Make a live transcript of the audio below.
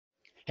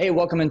Hey,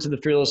 welcome into the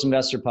Fearless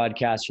Investor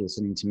Podcast. You're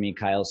listening to me,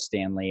 Kyle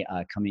Stanley,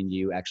 coming to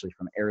you actually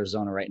from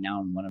Arizona right now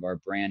in one of our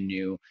brand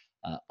new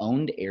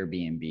owned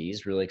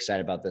Airbnbs. Really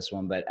excited about this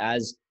one. But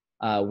as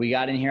we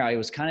got in here, I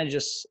was kind of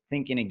just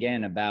thinking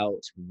again about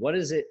what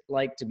is it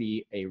like to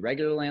be a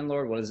regular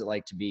landlord? What is it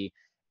like to be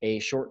a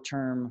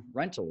short-term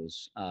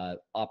rentals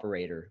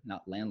operator,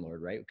 not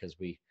landlord, right? Because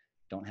we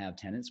don't have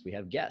tenants, we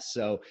have guests.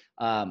 So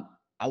I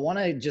want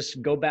to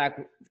just go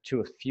back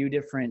to a few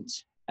different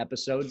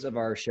episodes of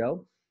our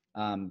show.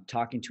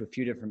 Talking to a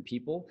few different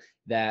people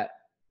that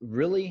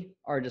really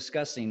are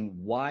discussing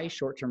why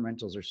short-term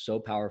rentals are so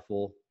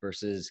powerful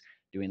versus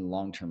doing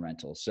long-term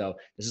rentals. So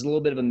this is a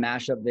little bit of a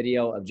mashup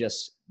video of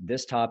just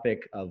this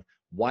topic of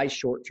why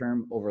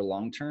short-term over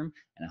long-term,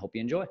 and I hope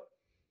you enjoy.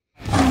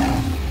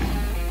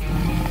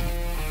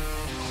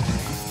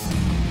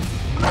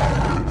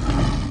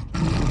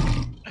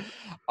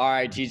 All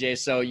right, TJ,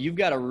 so you've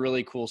got a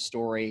really cool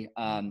story.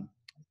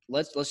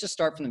 Let's just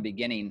start from the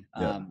beginning.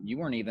 You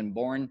weren't even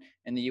born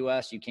in the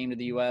U.S. You came to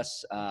the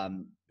U.S.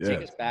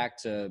 Take us back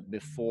to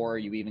before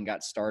you even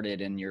got started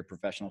in your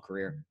professional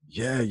career.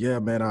 Yeah,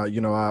 man.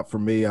 For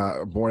me,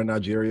 born in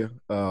Nigeria.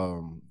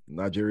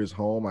 Nigeria's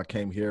home. I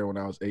came here when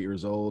I was 8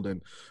 years old, and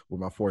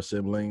with my 4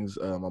 siblings.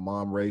 My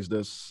mom raised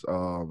us.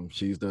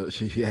 She's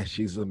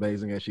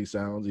amazing as she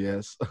sounds.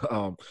 Yes.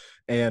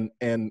 And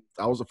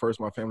I was the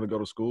first in my family to go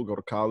to school, go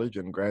to college,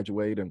 and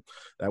graduate, and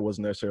that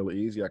wasn't necessarily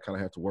easy. I kind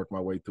of had to work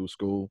my way through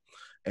school,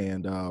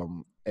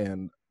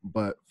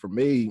 but for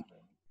me,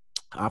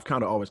 I've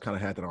always had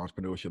that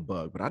entrepreneurship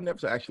bug, but I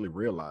never actually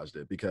realized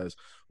it because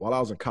while I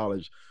was in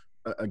college,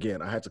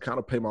 again, I had to kind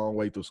of pay my own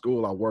way through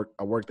school.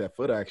 I worked at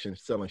Foot Action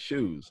selling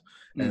shoes.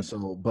 And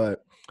so,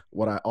 but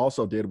what I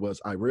also did was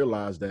I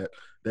realized that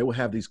they would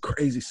have these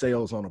crazy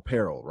sales on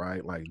apparel,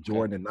 right? Like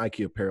Jordan and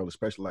Nike apparel,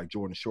 especially like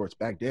Jordan shorts.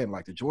 Back then,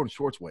 like the Jordan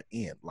shorts were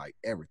in like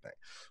everything.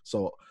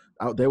 So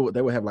they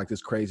would have like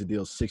this crazy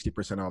deal,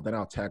 60% off. Then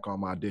I'll tack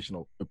on my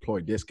additional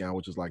employee discount,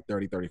 which is like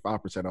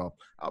 35% off.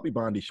 I'll be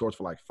buying these shorts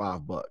for like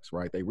 $5,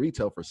 right? They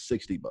retail for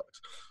 $60.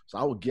 So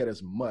I would get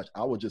as much.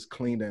 I would just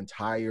clean the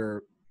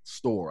entire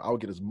store. I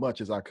would get as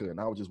much as I could, and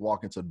I would just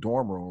walk into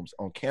dorm rooms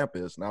on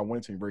campus. And I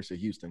went to University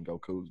of Houston, go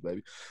Cougs,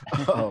 baby.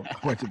 I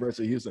went to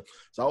University of Houston,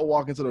 so I would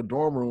walk into the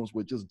dorm rooms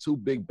with just 2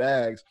 big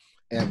bags,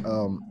 and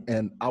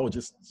I would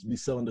just be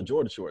selling the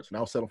Jordan shorts, and I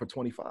was selling for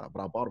 $25,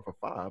 but I bought them for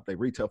 $5. They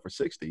retail for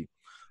 $60.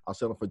 I'll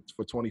sell them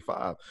for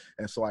 $25,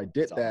 and so I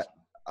did that.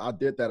 Awesome. I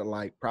did that at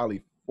like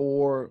probably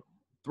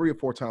 3 or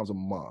 4 times a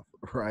month,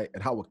 right?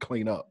 And I would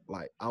clean up.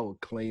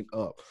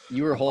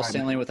 You were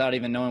wholesaling without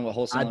even knowing what wholesaling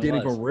was. I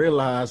didn't even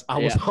realize I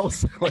was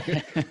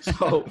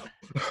wholesaling.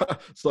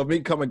 So me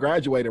coming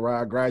graduated,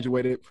 right? I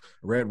graduated,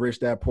 read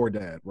Rich Dad, Poor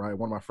Dad, right?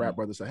 One of my frat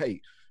brothers said, hey,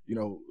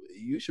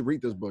 you should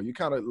read this book. You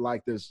kind of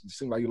like this. It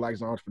seems like you like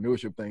the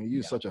entrepreneurship thing.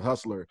 You're such a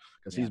hustler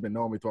because he's been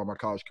knowing me throughout my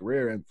college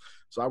career. And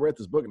so I read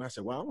this book and I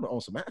said, well, I want to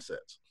own some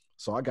assets.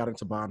 So I got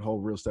into buy and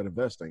hold real estate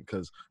investing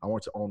because I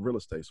wanted to own real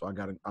estate. So I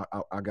got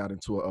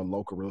into a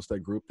local real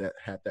estate group that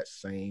had that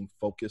same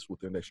focus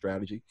within their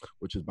strategy,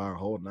 which is buy and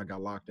hold. And I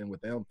got locked in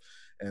with them.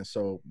 And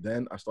so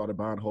then I started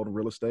buying and holding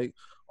real estate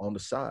on the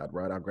side,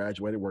 right? I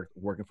graduated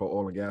working for an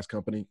oil and gas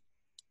company,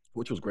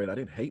 which was great. I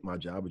didn't hate my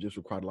job. It just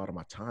required a lot of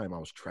my time. I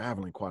was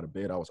traveling quite a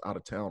bit. I was out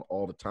of town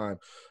all the time.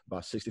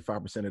 About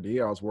 65% of the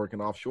year, I was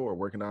working offshore,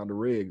 working on the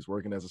rigs,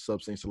 working as a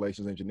subsea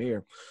installations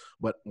engineer.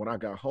 But when I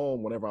got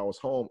home, whenever I was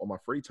home on my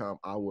free time,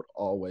 I would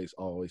always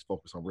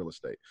focus on real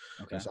estate.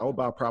 Okay. And so I would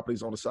buy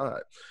properties on the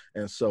side.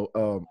 And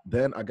so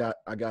then I got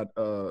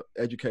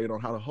educated on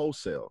how to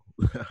wholesale.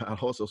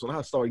 So when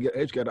I started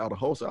getting educated out of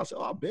wholesale, I said,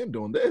 oh, I've been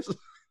doing this.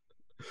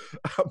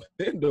 I've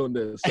been doing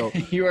this. So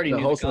you already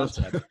knew the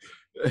concept.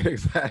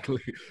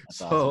 Exactly.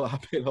 That's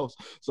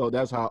awesome. So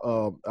that's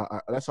how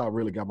I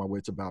really got my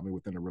wits about me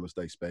within the real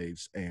estate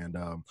space. And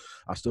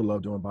I still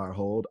love doing buy and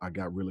hold. I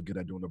got really good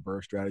at doing the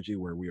BRRRR strategy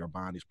where we are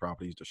buying these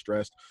properties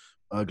distressed,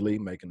 ugly,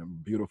 making them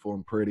beautiful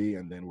and pretty,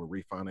 and then we're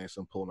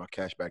refinancing, pulling our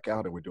cash back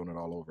out, and we're doing it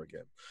all over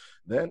again.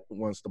 Then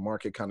once the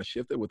market kind of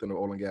shifted within the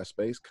oil and gas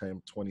space,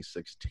 came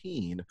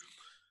 2016.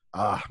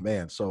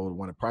 Man. So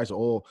when the price of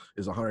oil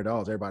is $100,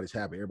 everybody's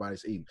happy.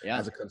 Everybody's eating. Yeah.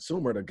 As a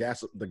consumer, the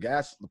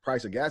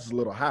price of gas is a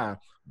little high,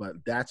 but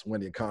that's when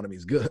the economy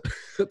is good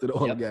to the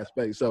oil and gas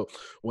space. So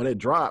when it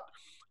dropped,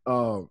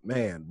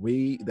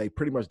 they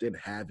pretty much didn't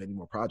have any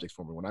more projects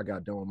for me. When I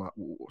got done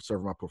with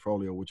serving my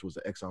portfolio, which was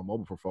the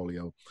ExxonMobil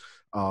portfolio,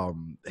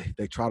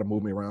 they tried to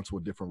move me around to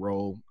a different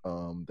role.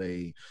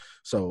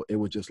 So it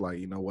was just like,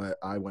 you know what?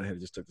 I went ahead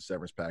and just took the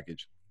severance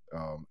package.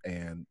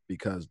 And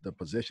because the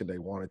position they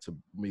wanted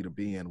me to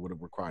be in would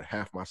have required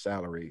half my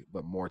salary,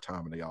 but more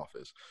time in the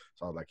office.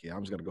 So I was like, yeah,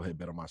 I'm just going to go ahead and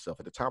bet on myself.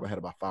 At the time, I had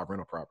about 5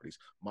 rental properties.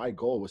 My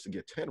goal was to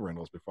get 10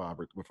 rentals before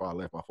I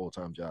left my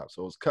full-time job.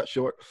 So it was cut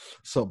short.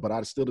 But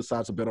I still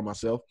decided to bet on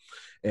myself.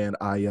 And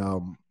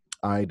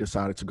I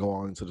decided to go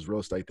on into this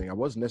real estate thing. I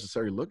wasn't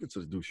necessarily looking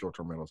to do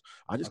short-term rentals.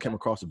 I just came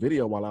across a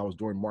video while I was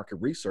doing market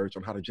research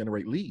on how to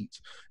generate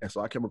leads. And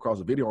so I came across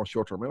a video on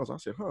short-term rentals. I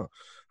said,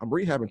 I'm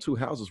rehabbing 2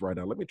 houses right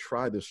now. Let me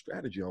try this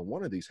strategy on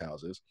one of these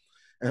houses.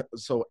 And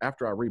so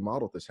after I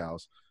remodeled this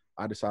house,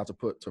 I decided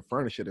to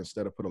furnish it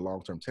instead of put a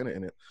long-term tenant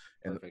in it.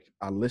 And Perfect.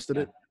 I listed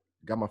Yeah. it,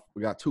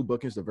 we got 2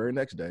 bookings the very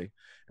next day.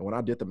 And when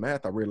I did the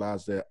math, I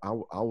realized that I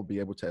will be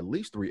able to at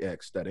least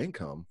 3x that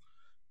income,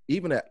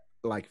 even at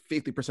like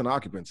 50%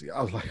 occupancy.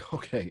 I was like,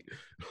 okay,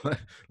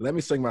 let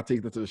me sink my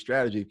teeth into the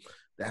strategy.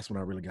 That's when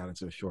I really got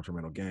into the short-term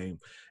rental game.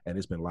 And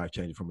it's been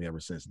life-changing for me ever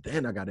since.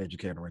 Then I got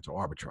educated in rental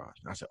arbitrage.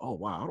 And I said, oh,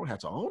 wow, I don't have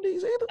to own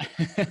these either.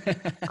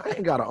 I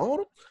ain't got to own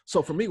them.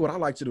 So for me, what I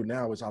like to do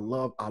now is I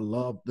love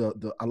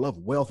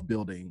wealth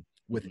building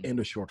within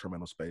the short-term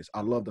rental space.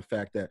 I love the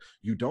fact that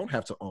you don't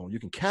have to own. You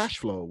can cash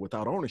flow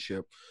without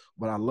ownership.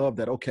 But I love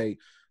that, okay,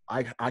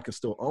 I can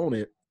still own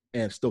it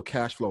and still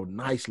cash flow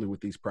nicely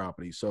with these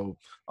properties. So,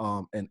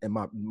 and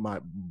my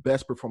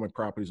best performing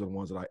properties are the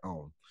ones that I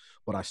own,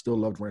 but I still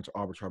love rental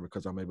arbitrage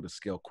because I'm able to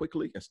scale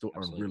quickly and still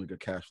earn really good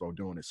cash flow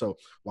doing it. So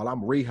while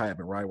I'm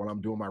rehabbing, right, while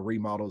I'm doing my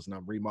remodels and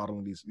I'm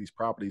remodeling these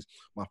properties,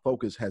 my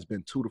focus has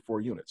been 2 to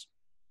 4 units.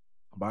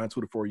 Buying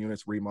 2 to 4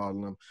 units,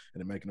 remodeling them,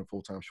 and then making them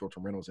full-time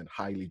short-term rentals in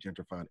highly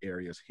gentrified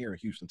areas here in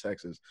Houston,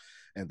 Texas.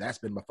 And that's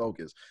been my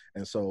focus.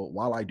 And so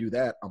while I do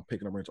that, I'm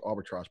picking up rental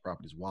arbitrage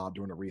properties while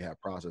doing the rehab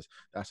process.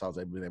 That's how I was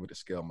able to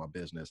scale my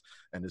business.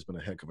 And it's been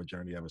a heck of a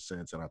journey ever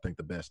since. And I think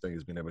the best thing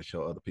is being able to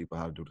show other people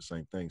how to do the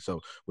same thing.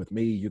 So with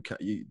me,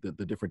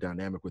 the different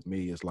dynamic with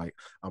me is like,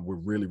 we're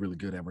really, really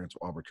good at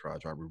rental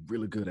arbitrage, right? We're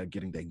really good at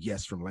getting that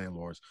yes from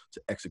landlords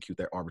to execute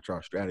that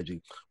arbitrage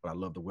strategy. But I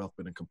love the wealth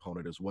building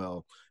component as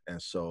well. And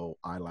so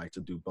I like to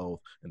do both,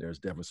 and there's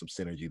definitely some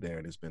synergy there,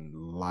 and it's been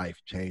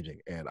life-changing.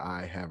 And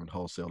I haven't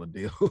wholesaled a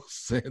deal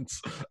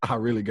since I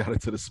really got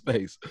into the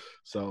space.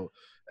 So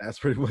that's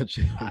pretty much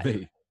it for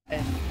me.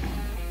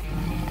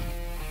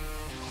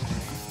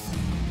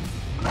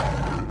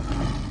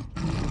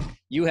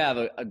 You have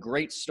a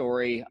great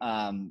story,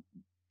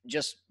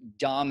 just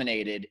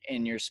dominated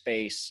in your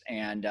space,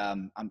 and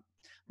I'm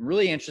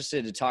really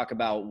interested to talk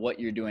about what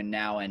you're doing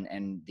now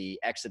and the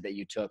exit that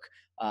you took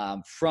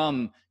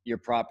from your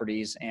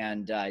properties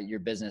and your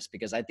business,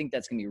 because I think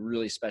that's going to be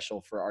really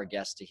special for our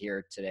guests to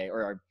hear today,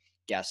 or our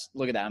guests.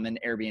 Look at that. I'm in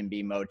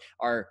Airbnb mode.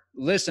 Our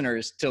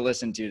listeners to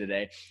listen to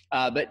today.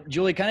 But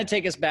Julie, kind of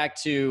take us back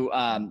to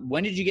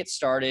when did you get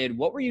started?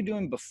 What were you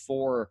doing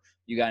before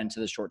you got into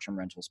the short-term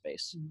rental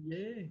space?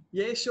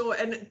 Yeah, sure.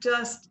 And it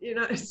just,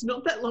 it's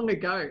not that long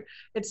ago.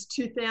 It's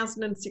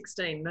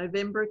 2016,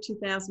 November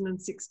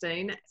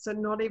 2016. So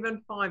not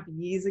even 5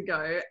 years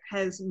ago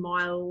has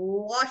my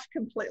life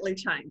completely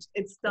changed.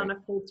 It's done a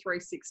full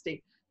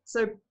 360.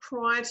 So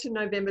prior to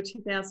November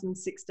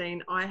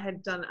 2016, I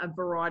had done a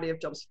variety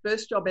of jobs.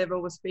 First job ever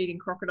was feeding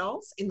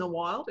crocodiles in the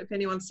wild. If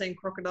anyone's seen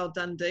Crocodile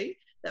Dundee,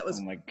 that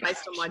was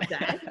based on my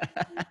dad.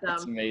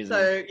 That's amazing.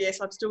 So yes,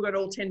 I've still got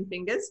all 10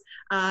 fingers.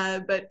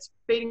 But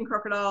feeding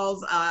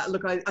crocodiles,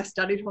 look, I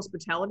studied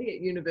hospitality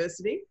at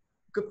university.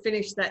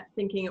 Finished that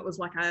thinking it was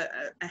like a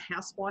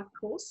housewife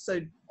course. So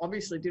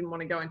obviously didn't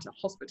want to go into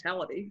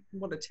hospitality.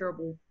 What a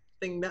terrible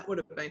thing that would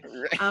have been.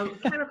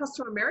 Came across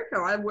to America.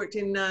 I worked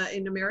in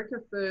America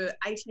for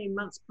 18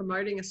 months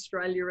promoting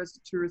Australia as a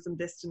tourism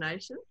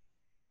destination.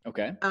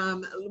 Okay.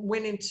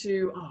 Went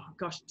into,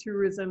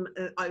 tourism.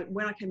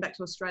 When I came back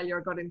to Australia,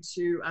 I got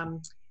into,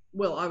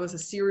 I was a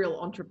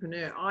serial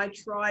entrepreneur. I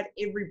tried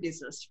every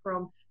business,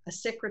 from a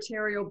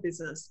secretarial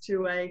business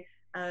to a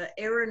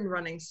errand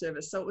running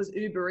service. So it was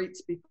Uber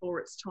Eats before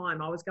its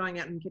time. I was going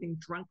out and getting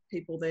drunk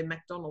people their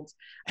McDonald's.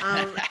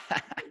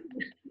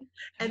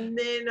 And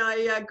then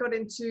I got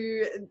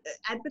into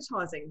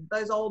advertising,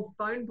 those old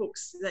phone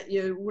books that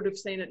you would have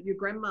seen at your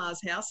grandma's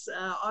house.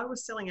 I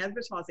was selling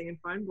advertising and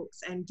phone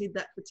books and did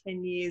that for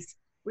 10 years,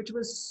 which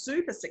was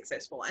super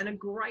successful and a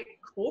great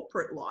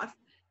corporate life.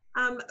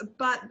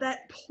 But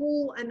that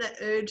pull and that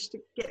urge to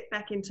get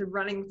back into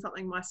running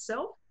something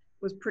myself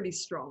was pretty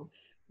strong.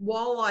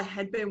 While I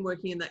had been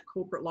working in that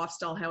corporate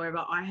lifestyle,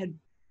 however, I had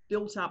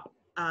built up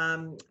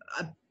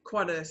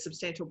quite a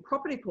substantial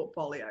property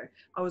portfolio.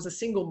 I was a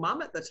single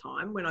mum at the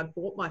time when I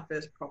bought my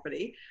first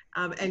property,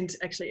 and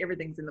actually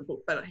everything's in the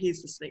book, but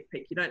here's the sneak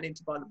peek. You don't need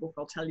to buy the book,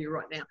 I'll tell you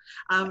right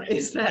now,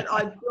 is that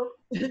I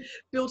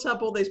built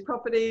up all these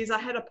properties. I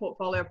had a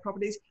portfolio of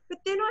properties, but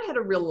then I had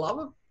a real love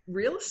of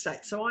real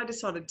estate. So I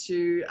decided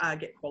to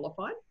get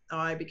qualified.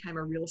 I became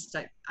a real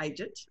estate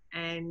agent,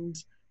 and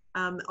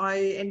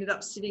I ended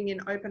up sitting in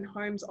open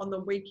homes on the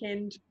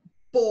weekend,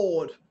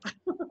 bored.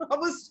 I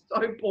was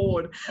so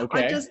bored.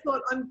 Okay. I just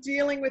thought, I'm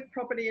dealing with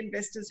property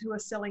investors who are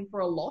selling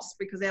for a loss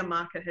because our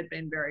market had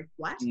been very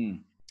flat.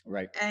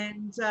 Right.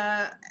 And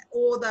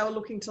or they were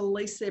looking to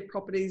lease their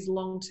properties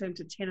long-term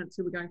to tenants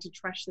who were going to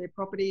trash their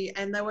property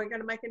and they weren't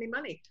going to make any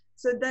money.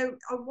 So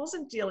I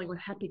wasn't dealing with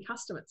happy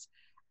customers.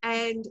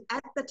 And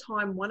at the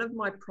time, one of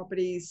my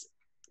properties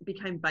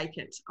became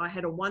vacant. I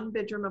had a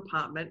 1-bedroom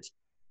apartment.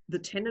 The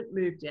tenant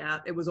moved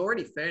out. It was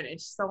already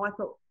furnished. So I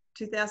thought,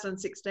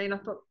 2016, I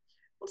thought,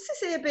 what's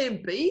this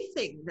Airbnb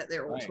thing that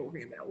they're all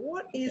talking about?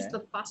 What is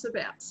the fuss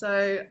about?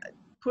 So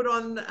put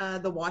on the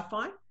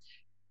Wi-Fi,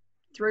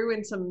 threw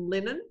in some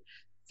linen,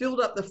 filled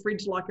up the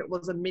fridge like it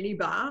was a mini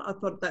bar. I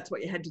thought that's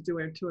what you had to do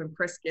to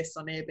impress guests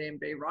on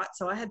Airbnb, right?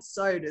 So I had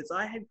sodas,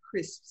 I had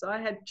crisps, I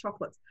had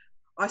chocolates.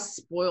 I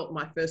spoilt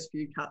my first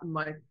few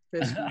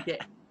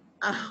guests,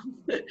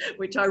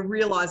 which I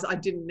realized I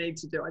didn't need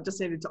to do. I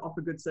just needed to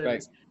offer good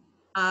service.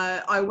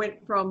 Right. I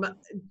went from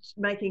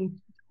making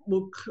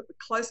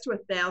close to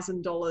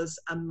 $1,000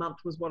 a month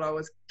was what I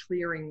was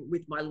clearing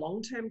with my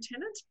long-term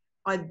tenant.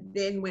 I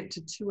then went to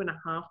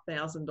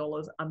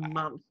 $2,500 a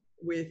month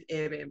with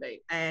Airbnb,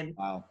 and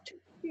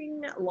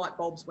light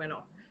bulbs went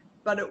off.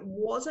 But it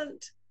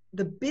wasn't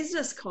the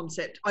business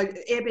concept.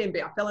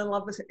 Airbnb, I fell in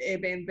love with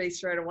Airbnb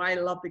straight away.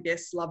 Loved the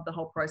guests, loved the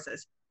whole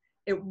process.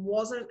 It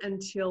wasn't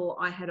until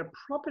I had a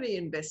property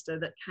investor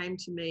that came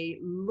to me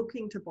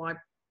looking to buy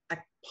a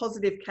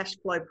positive cash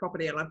flow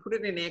property. And I put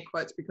it in air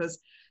quotes because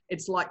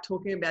it's like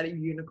talking about a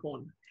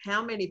unicorn.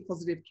 How many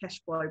positive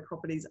cash flow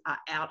properties are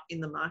out in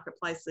the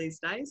marketplace these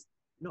days?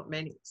 Not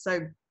many.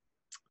 So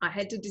I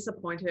had to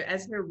disappoint her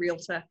as her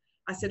realtor.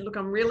 I said, look,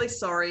 I'm really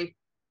sorry.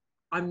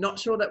 I'm not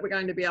sure that we're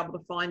going to be able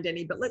to find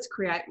any, but let's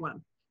create one.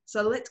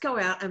 So let's go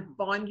out and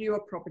find you a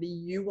property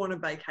you want a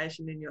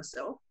vacation in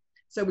yourself.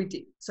 So we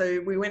did. So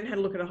we went and had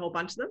a look at a whole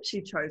bunch of them.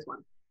 She chose one.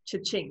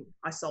 Cha-ching,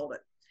 I sold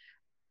it.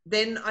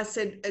 Then I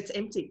said, it's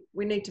empty.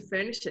 We need to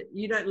furnish it.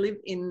 You don't live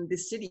in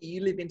this city.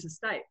 You live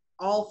interstate.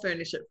 I'll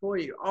furnish it for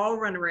you. I'll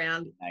run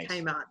around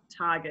Kmart,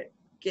 Target,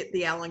 get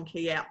the Allen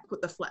key out,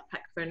 put the flat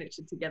pack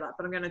furniture together,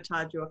 but I'm going to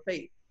charge you a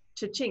fee.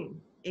 Cha-ching,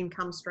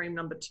 income stream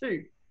number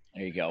 2.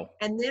 There you go.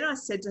 And then I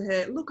said to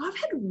her, look, I've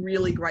had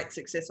really great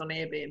success on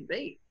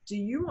Airbnb. Do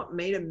you want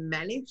me to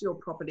manage your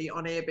property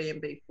on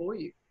Airbnb for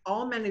you?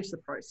 I'll manage the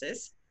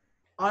process.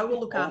 I will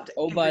look after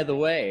everything. By the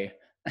way.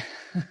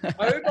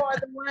 By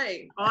the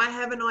way, I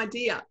have an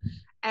idea.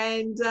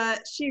 And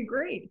she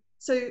agreed.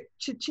 So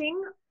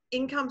cha-ching,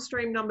 income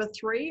stream number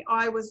 3,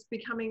 I was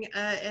becoming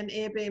an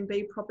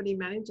Airbnb property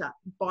manager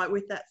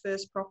with that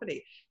first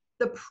property.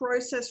 The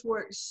process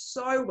worked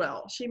so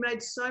well. She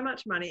made so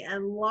much money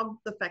and loved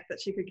the fact that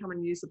she could come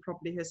and use the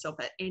property herself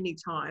at any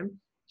time.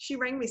 She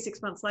rang me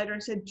 6 months later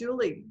and said,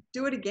 Julie,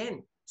 do it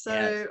again.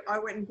 So I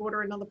went and bought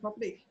her another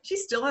property. She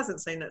still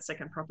hasn't seen that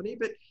second property,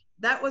 but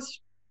that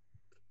was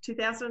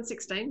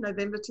 2016,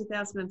 November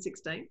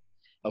 2016.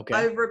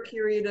 Okay. Over a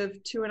period of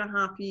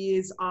 2.5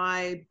 years,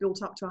 I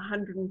built up to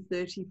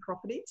 130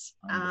 properties,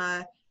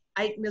 $8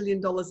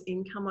 million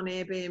income on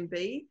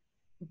Airbnb.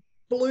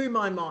 Blew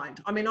my mind.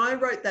 I mean, I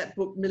wrote that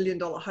book, $1 Million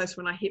Host,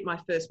 when I hit my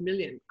first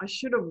million. I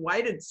should have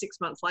waited 6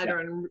 months later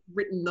and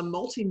written the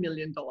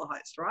multi-million-dollar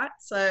host, right?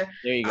 So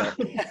there you go.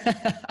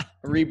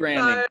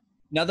 Rebranding. So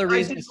another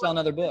reason to sell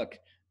another book.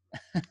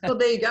 Well,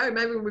 there you go.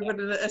 Maybe we've got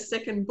a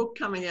second book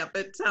coming out.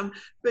 But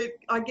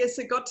I guess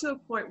it got to a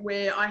point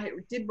where I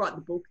did write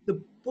the book.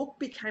 The book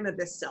became a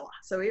bestseller.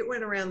 So it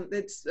went around.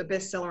 It's a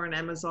bestseller on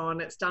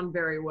Amazon. It's done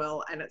very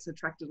well, and it's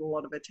attracted a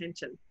lot of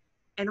attention.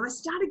 And I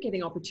started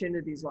getting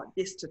opportunities like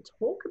this to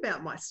talk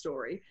about my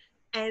story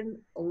and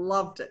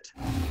loved it.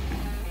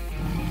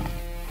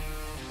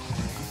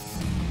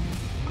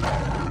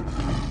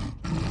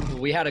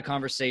 We had a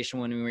conversation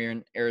when we were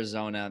in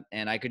Arizona,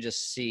 and I could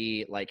just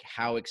see like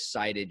how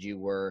excited you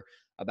were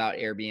about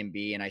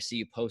Airbnb. And I see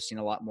you posting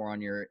a lot more on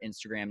your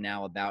Instagram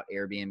now about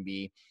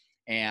Airbnb.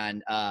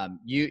 And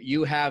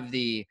you have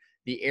the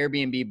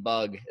Airbnb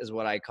bug is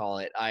what I call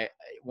it.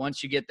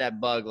 Once you get that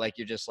bug, like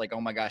you're just like,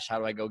 oh my gosh, how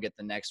do I go get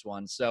the next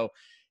one? So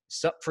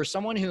for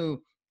someone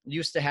who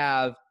used to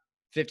have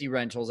 50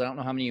 rentals, I don't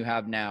know how many you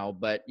have now,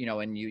 but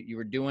and you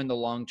were doing the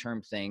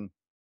long-term thing.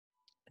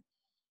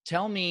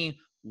 Tell me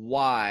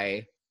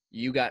why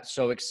you got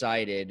so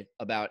excited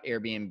about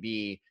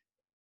Airbnb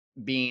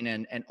being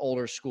an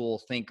older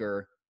school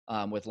thinker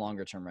with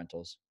longer term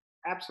rentals.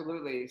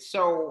 Absolutely.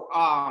 So,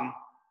 I'm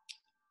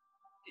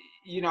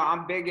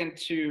big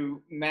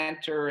into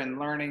mentor and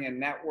learning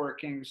and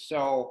networking.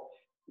 So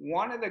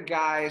one of the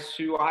guys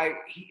who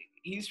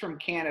he's from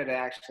Canada,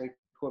 actually,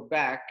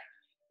 Quebec.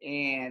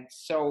 And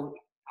so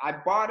I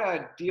bought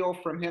a deal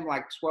from him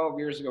like 12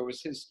 years ago. It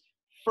was his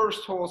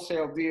first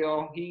wholesale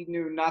deal. He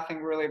knew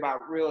nothing really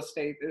about real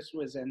estate. This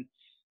was in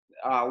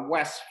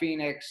West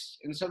Phoenix.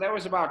 And so that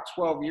was about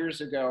 12 years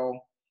ago.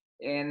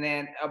 And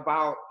then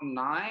about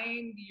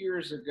 9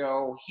 years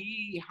ago,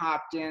 he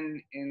hopped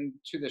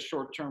into the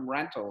short-term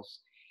rentals.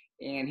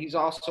 And he's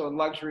also a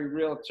luxury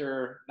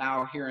realtor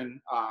now here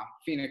in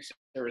Phoenix,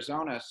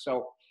 Arizona.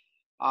 So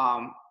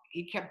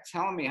he kept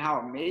telling me how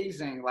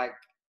amazing like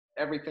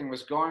everything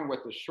was going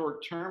with the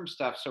short-term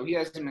stuff. So he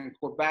has them in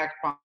Quebec,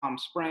 Palm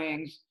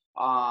Springs,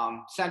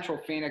 Central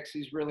Phoenix.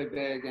 He's really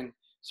big. And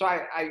so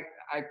I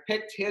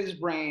picked his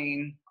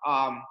brain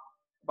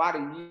about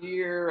a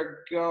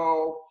year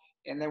ago.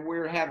 And then we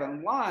were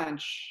having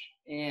lunch,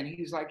 and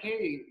he's like,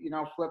 hey,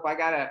 Flip, I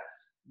got a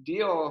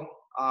deal.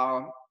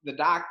 The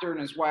doctor and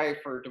his wife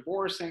are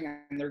divorcing,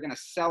 and they're going to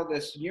sell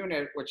this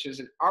unit, which is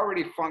an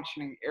already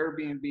functioning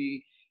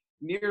Airbnb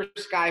near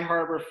Sky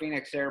Harbor,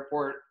 Phoenix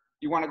Airport.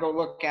 You want to go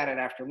look at it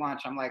after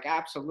lunch? I'm like,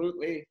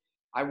 absolutely.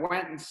 I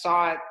went and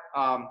saw it.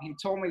 He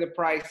told me the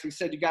price. He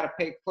said, you got to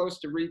pay close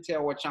to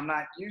retail, which I'm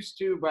not used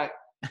to, but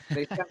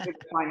They sent me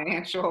the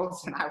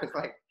financials, and I was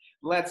like,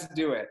 let's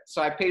do it.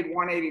 So I paid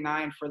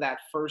 $189 for that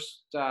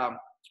first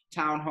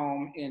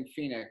townhome in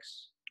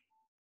Phoenix.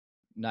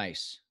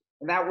 Nice.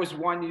 And that was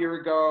 1 year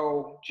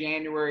ago,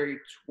 January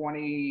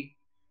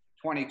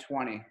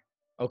 2020.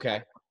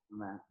 Okay.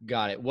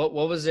 Got it. What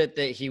was it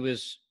that he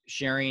was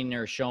sharing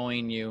or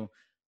showing you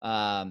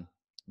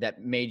that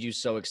made you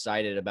so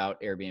excited about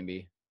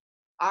Airbnb?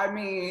 I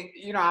mean,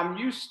 I'm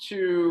used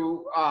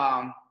to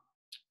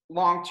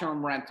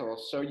long-term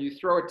rentals. So you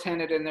throw a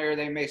tenant in there,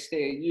 they may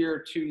stay a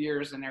year, 2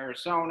 years in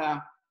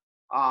Arizona,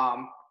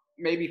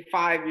 maybe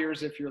 5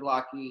 years if you're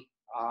lucky.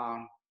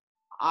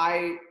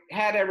 I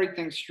had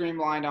everything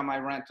streamlined on my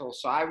rental,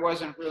 so I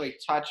wasn't really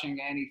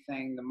touching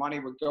anything. The money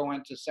would go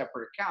into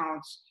separate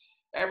accounts.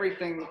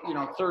 Everything,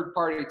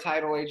 third-party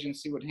title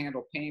agency would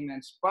handle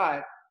payments.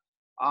 But,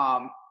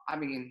 I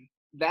mean,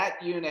 that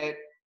unit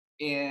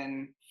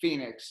in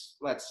Phoenix,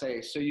 let's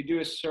say, so you do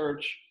a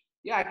search,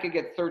 yeah, I could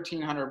get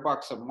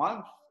 $1,300 a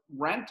month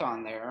rent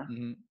on there.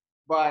 Mm-hmm.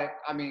 But,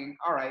 I mean,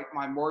 all right,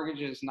 my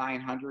mortgage is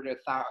 $900,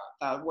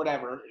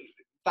 whatever,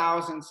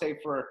 1,000, say,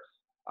 for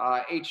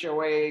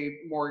HOA,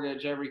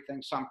 mortgage,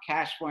 everything. So I'm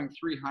cash flowing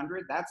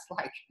 300. That's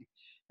like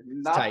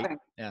nothing. Tight.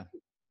 Yeah.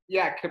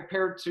 Yeah.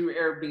 Compared to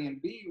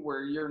Airbnb,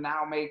 where you're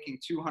now making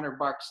 $200,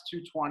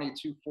 220,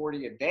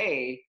 240 a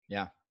day.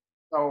 Yeah.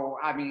 So,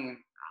 I mean,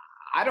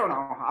 I don't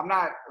know. I'm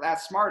not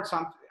that smart.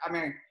 So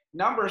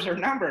numbers are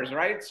numbers,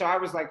 right? So I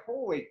was like,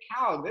 holy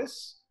cow,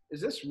 is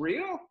this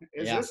real?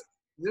 Is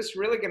this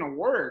really going to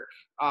work?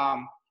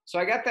 So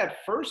I got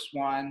that first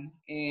one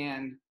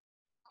and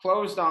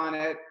closed on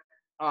it.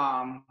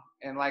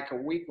 And like a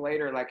week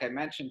later, like I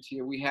mentioned to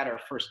you, we had our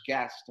first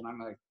guest, and I'm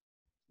like,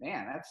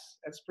 man,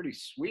 that's pretty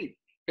sweet,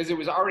 because it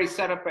was already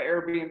set up by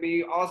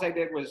Airbnb. All I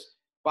did was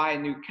buy a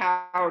new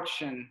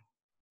couch, and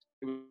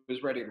it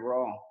was ready to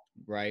roll.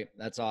 Right.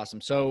 That's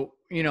awesome. So,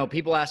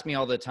 people ask me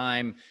all the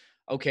time,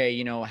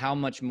 okay, how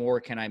much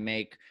more can I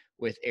make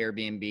with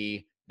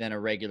Airbnb than a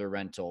regular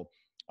rental?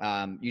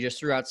 You just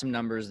threw out some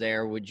numbers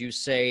there. Would you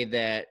say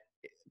that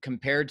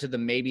compared to the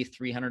maybe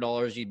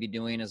 $300 you'd be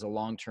doing as a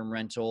long-term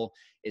rental,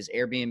 is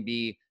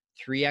Airbnb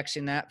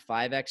 3Xing that,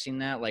 5Xing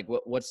that? Like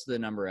what's the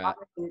number at?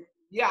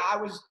 Yeah,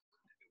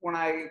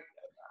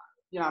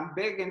 I'm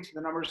big into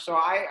the numbers. So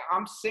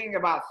I'm seeing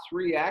about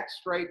 3X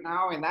right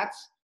now, and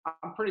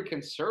I'm pretty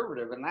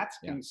conservative, and that's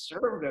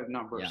conservative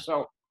numbers. Yeah.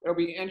 So it'll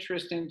be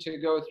interesting to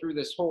go through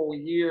this whole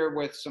year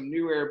with some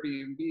new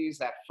Airbnbs,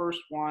 that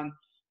first one,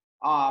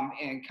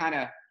 and kind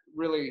of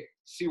really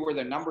see where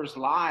the numbers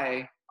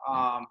lie.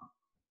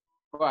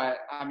 But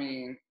I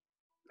mean,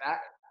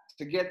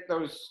 to get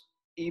those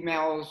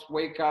emails,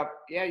 wake up,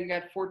 yeah, you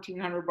got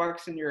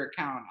 $1,400 in your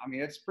account. I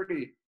mean, it's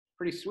pretty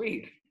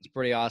sweet. It's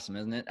pretty awesome,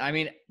 isn't it? I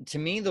mean, to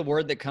me, the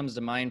word that comes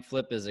to mind,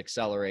 Flip, is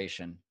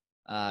acceleration.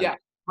 Yeah,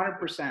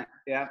 100%.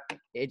 Yeah.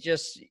 It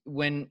just,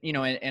 when,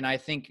 and I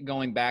think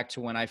going back to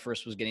when I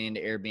first was getting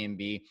into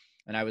Airbnb,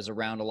 and I was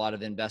around a lot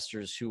of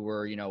investors who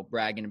were,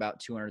 bragging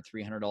about $200,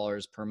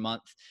 $300 per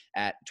month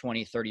at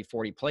 20, 30,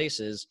 40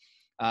 places.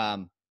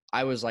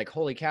 I was like,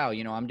 holy cow,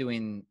 I'm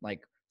doing like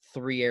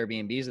 3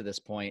 Airbnbs at this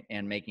point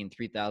and making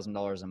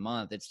 $3,000 a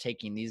month. It's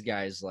taking these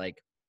guys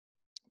like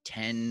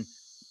 10,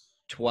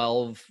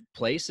 12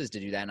 places to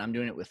do that. And I'm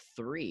doing it with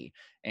 3.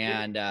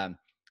 And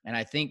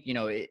I think,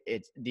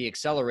 it's the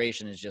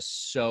acceleration is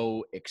just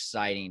so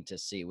exciting to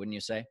see. Wouldn't you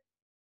say?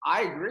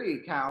 I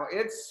agree, Kyle.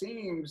 It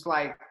seems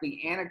like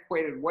the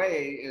antiquated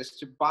way is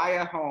to buy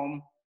a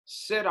home,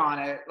 sit on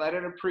it, let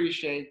it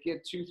appreciate,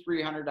 get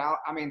 $200-300.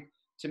 I mean,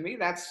 to me,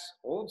 that's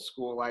old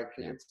school. Like,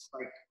 it's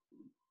like,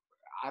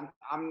 I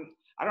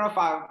don't know if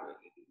I'm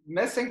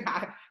missing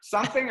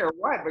something or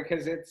what,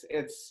 because it's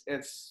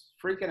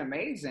freaking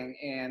amazing.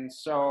 And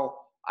so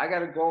I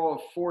got a goal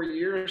of 4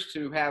 years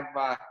to have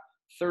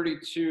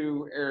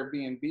 32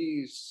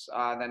 Airbnbs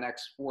the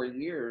next 4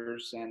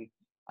 years. And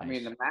I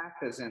mean, the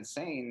math is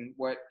insane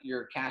what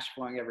you're cash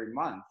flowing every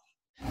month.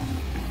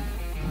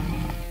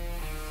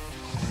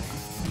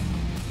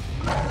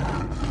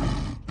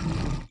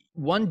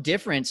 One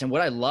difference, and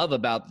what I love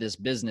about this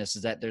business,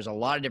 is that there's a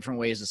lot of different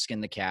ways to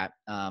skin the cat.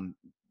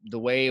 The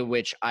way in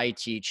which I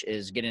teach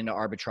is get into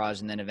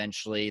arbitrage, and then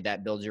eventually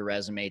that builds your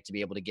resume to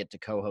be able to get to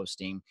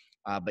co-hosting.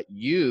 But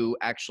you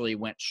actually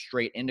went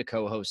straight into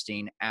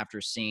co-hosting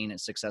after seeing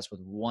success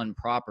with one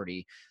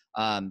property.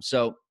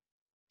 So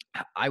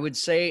I would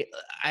say,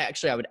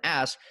 I would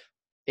ask,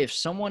 if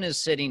someone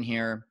is sitting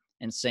here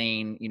and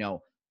saying,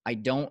 I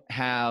don't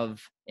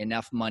have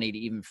enough money to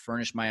even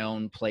furnish my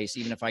own place,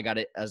 even if I got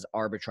it as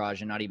arbitrage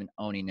and not even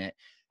owning it.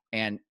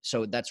 And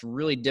so that's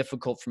really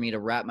difficult for me to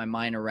wrap my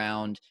mind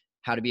around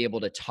how to be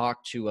able to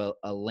talk to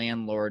a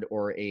landlord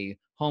or a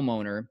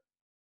homeowner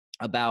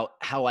about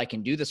how I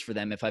can do this for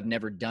them if I've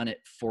never done it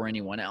for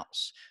anyone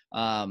else.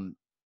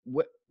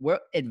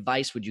 What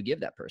advice would you give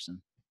that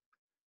person?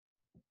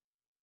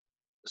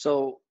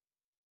 So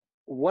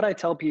what I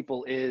tell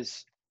people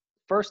is,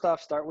 first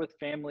off, start with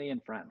family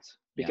and friends,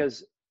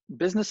 because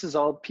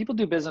people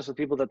do business with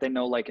people that they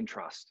know, like, and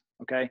trust.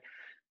 Okay.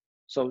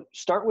 So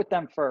start with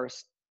them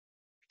first.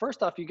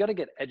 first off, you got to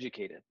get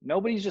educated.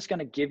 Nobody's just going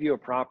to give you a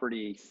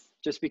property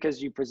just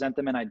because you present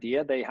them an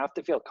idea. They have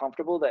to feel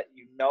comfortable that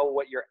you know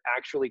what you're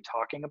actually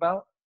talking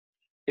about.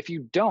 If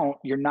you don't,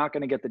 you're not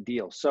going to get the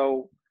deal.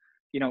 So,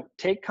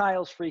 take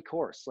Kyle's free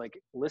course, like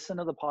listen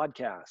to the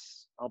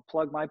podcasts. I'll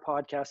plug my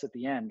podcast at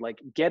the end, like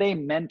get a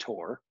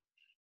mentor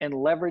and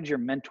leverage your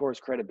mentor's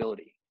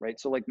credibility, right?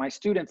 So like my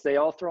students, they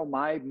all throw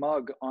my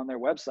mug on their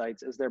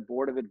websites as their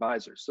board of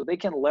advisors. So they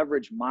can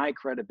leverage my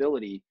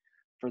credibility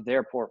for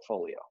their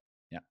portfolio.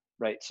 Yeah.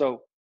 Right.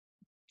 So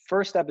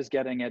first step is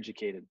getting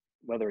educated,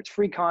 whether it's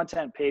free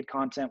content, paid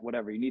content,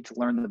 whatever. You need to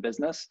learn the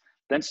business.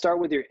 Then start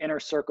with your inner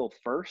circle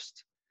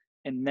first,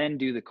 and then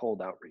do the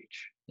cold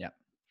outreach. Yeah.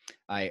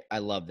 I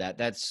love that.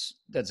 That's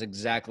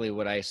exactly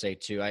what I say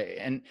too.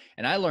 And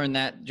I learned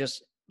that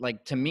just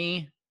like, to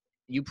me,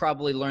 you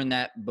probably learned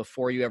that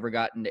before you ever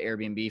got into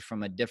Airbnb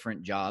from a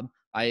different job.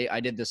 I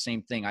did the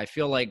same thing. I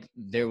feel like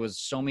there was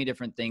so many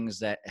different things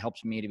that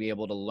helped me to be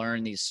able to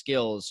learn these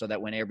skills so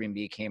that when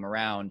Airbnb came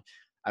around,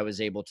 I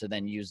was able to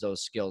then use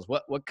those skills.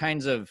 What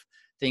kinds of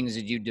things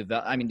did you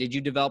develop? I mean, did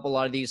you develop a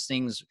lot of these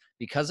things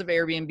because of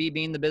Airbnb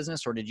being the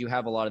business, or did you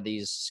have a lot of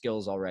these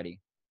skills already?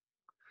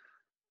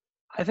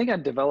 I think I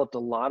developed a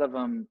lot of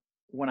them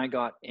when I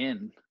got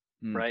in,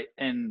 right?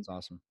 And that's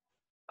awesome.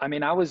 I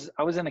mean, I was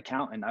an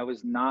accountant. I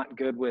was not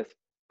good with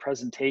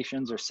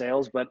presentations or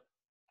sales, but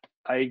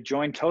I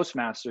joined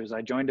Toastmasters.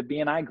 I joined a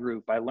BNI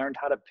group. I learned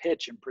how to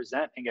pitch and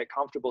present and get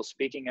comfortable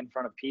speaking in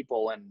front of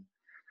people. And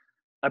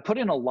I put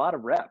in a lot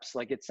of reps.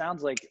 Like, it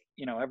sounds like,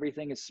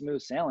 everything is smooth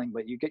sailing,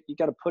 but you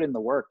got to put in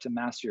the work to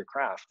master your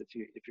craft if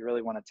you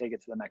really want to take it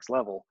to the next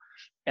level.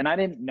 And I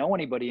didn't know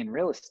anybody in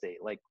real estate.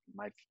 Like,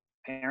 my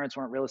parents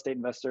weren't real estate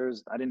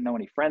investors. I didn't know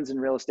any friends in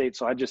real estate.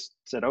 So I just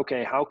said,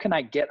 okay, how can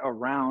I get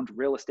around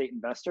real estate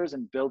investors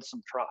and build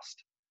some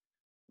trust?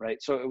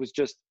 Right. So it was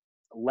just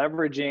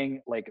leveraging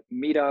like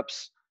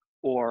meetups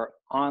or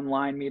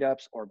online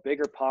meetups or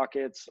bigger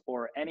pockets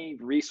or any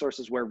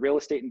resources where real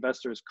estate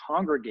investors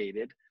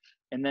congregated,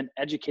 and then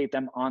educate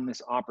them on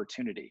this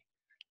opportunity.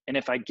 And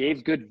if I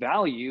gave good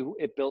value,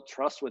 it built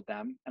trust with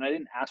them. And I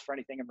didn't ask for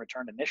anything in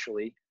return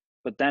initially,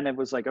 but then it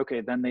was like,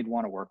 okay, then they'd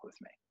want to work with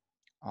me.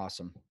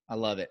 Awesome. I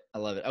love it.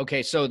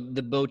 Okay. So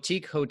the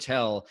boutique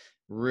hotel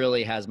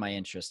really has my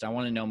interest. I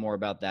want to know more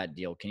about that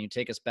deal. Can you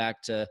take us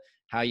back to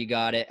how you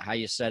got it, how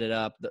you set it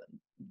up,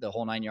 the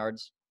whole 9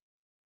 yards?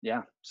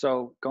 Yeah.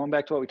 So going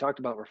back to what we talked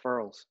about,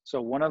 referrals.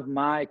 So one of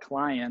my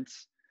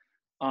clients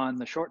on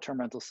the short-term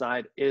rental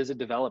side is a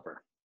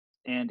developer,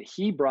 and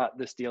he brought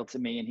this deal to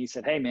me and he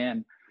said, hey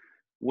man,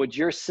 would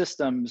your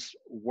systems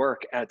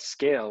work at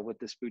scale with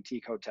this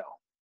boutique hotel?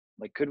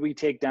 Like, could we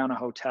take down a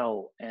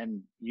hotel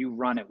and you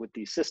run it with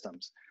these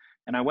systems?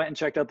 And I went and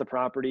checked out the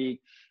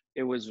property.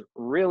 It was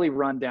really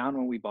run down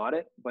when we bought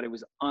it, but it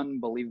was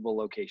unbelievable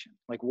location.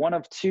 Like one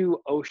of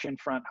 2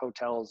 oceanfront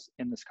hotels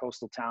in this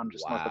coastal town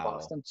just north of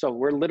Boston. So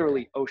we're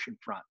literally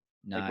oceanfront,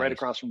 like right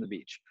across from the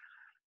beach.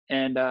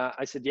 And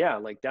I said, yeah,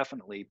 like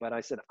definitely. But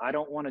I said, I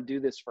don't want to do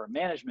this for a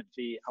management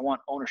fee. I want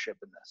ownership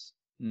in this.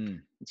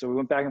 And so we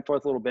went back and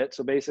forth a little bit.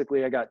 So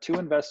basically I got 2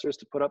 investors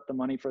to put up the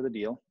money for the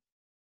deal,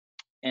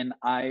 and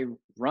I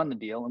run the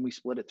deal, and we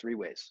split it 3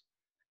 ways.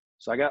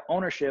 So I got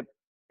ownership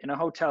in a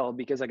hotel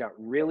because I got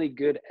really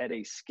good at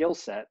a skill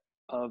set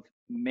of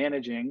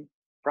managing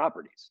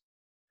properties.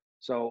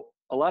 So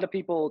a lot of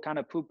people kind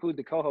of poo-pooed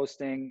the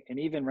co-hosting and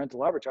even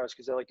rental arbitrage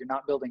because they're like, you're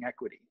not building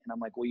equity. And I'm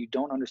like, well, you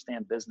don't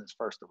understand business,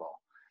 first of all.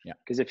 Yeah.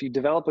 Because if you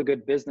develop a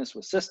good business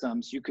with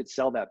systems, you could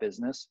sell that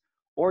business,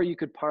 or you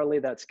could parlay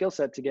that skill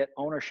set to get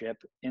ownership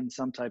in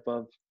some type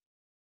of,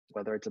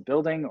 whether it's a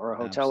building or a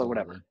hotel or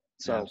whatever.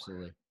 So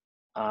Absolutely.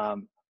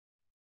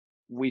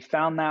 We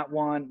found that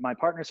one. My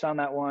partners found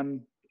that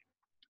one,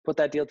 put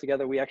that deal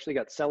together. We actually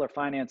got seller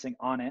financing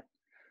on it.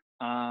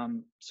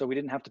 So we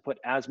didn't have to put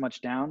as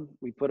much down.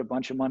 We put a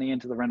bunch of money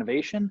into the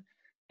renovation,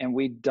 and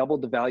we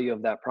doubled the value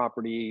of that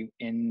property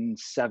in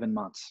 7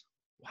 months.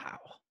 Wow.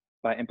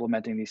 By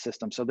implementing these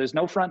systems. So there's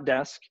no front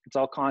desk. It's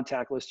all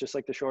contactless, just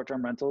like the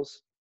short-term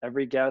rentals.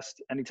 Every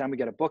guest, anytime we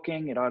get a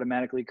booking, it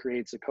automatically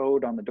creates a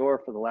code on the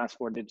door for the last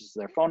 4 digits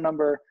of their phone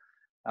number.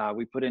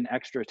 We put in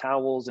extra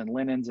towels and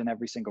linens in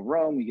every single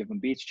room. We give them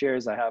beach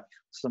chairs. I have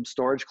some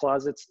storage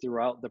closets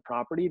throughout the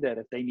property that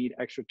if they need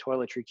extra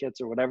toiletry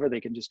kits or whatever,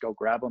 they can just go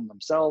grab them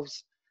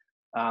themselves.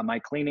 My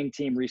cleaning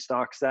team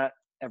restocks that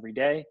every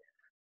day.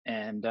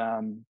 And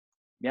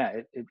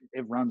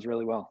it runs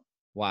really well.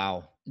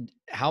 Wow.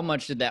 How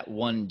much did that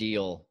one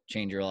deal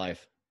change your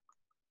life?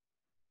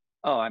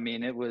 Oh, I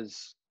mean, it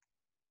was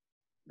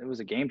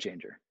a game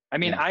changer. I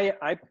mean,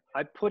 yeah.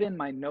 I put in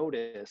my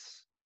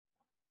notice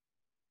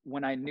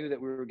when I knew that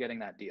we were getting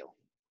that deal,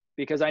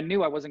 because I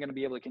knew I wasn't going to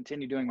be able to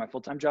continue doing my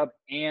full-time job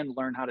and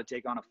learn how to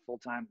take on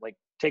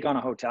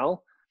a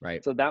hotel.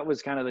 Right. So that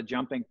was kind of the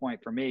jumping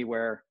point for me,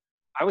 where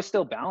I was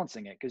still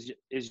balancing it. Cause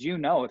as you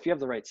know, if you have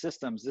the right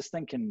systems, this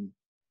thing can,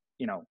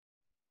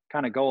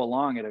 kind of go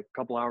along at a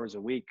couple hours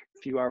a week, a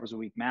few hours a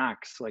week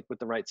max, like with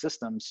the right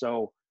system.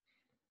 So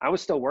I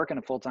was still working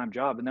a full-time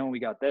job. And then when we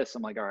got this,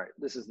 I'm like, all right,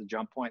 this is the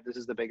jump point. This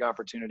is the big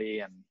opportunity.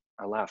 And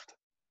I left.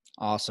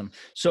 Awesome.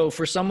 So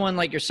for someone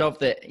like yourself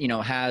that,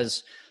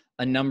 has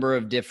a number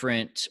of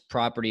different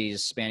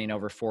properties spanning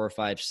over 4 or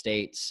 5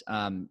 states,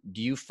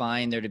 do you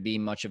find there to be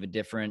much of a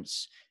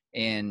difference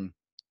in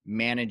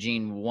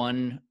managing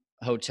one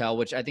hotel,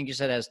 which I think you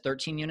said has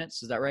 13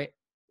 units? Is that right?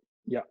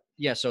 Yeah.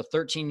 Yeah. So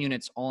 13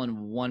 units all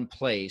in one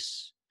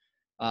place,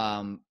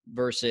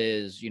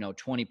 versus,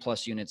 20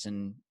 plus units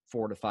in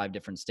 4 to 5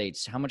 different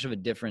states. How much of a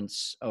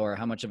difference or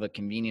how much of a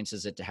convenience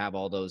is it to have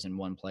all those in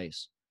one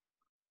place?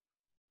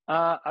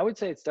 I would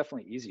say it's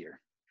definitely easier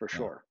for Yeah.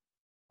 sure.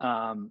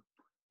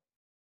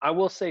 I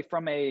will say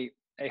from a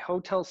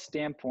hotel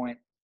standpoint,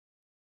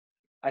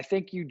 I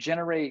think you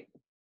generate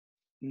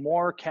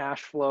more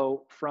cash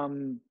flow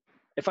from,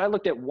 if I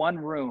looked at one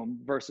room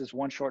versus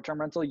one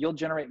short-term rental, you'll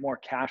generate more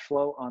cash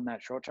flow on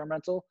that short-term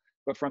rental.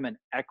 But from an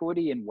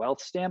equity and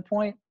wealth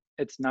standpoint,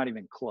 it's not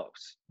even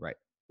close. Right.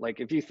 Like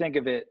if you think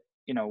of it,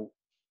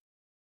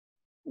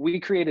 we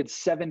created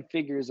 7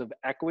 figures of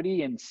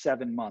equity in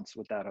 7 months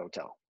with that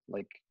hotel.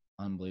 Like,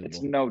 Unbelievable.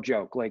 it's no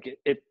joke. Like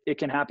it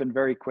can happen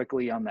very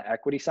quickly on the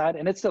equity side,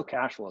 and it's still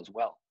cash flow as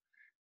well.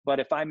 But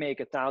if I make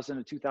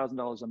 $1,000 to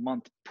 $2,000 a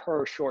month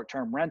per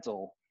short-term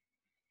rental,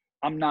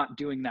 I'm not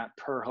doing that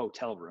per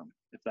hotel room,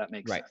 if that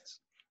makes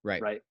sense.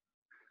 Right.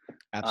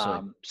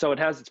 Absolutely. So it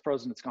has its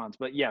pros and its cons.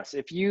 But yes,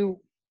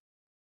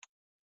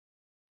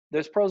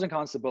 there's pros and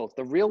cons to both.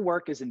 The real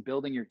work is in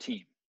building your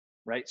team,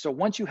 right? So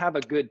once you have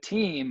a good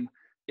team,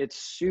 it's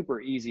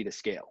super easy to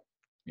scale.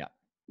 Yeah.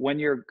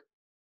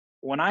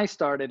 When I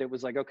started, it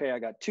was like, okay, I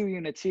got 2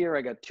 units here,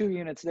 I got 2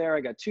 units there,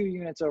 I got 2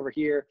 units over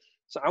here.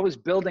 So I was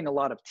building a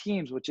lot of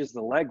teams, which is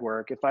the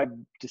legwork. If I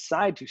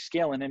decide to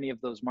scale in any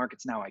of those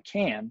markets now, I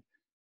can.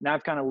 Now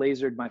I've kind of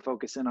lasered my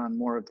focus in on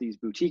more of these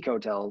boutique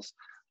hotels.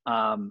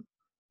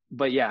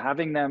 But yeah,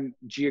 having them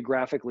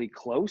geographically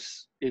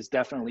close is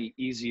definitely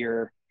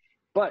easier.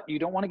 But you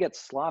don't want to get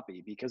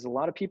sloppy, because a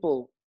lot of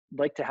people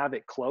like to have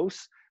it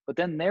close, but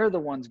then they're the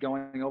ones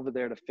going over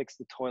there to fix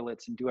the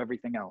toilets and do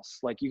everything else.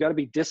 Like, you got to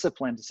be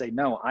disciplined to say,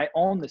 no, I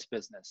own this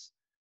business.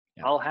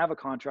 Yeah. I'll have a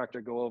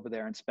contractor go over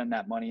there and spend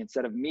that money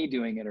instead of me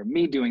doing it or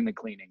me doing the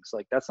cleanings.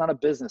 Like, that's not a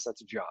business,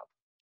 that's a job.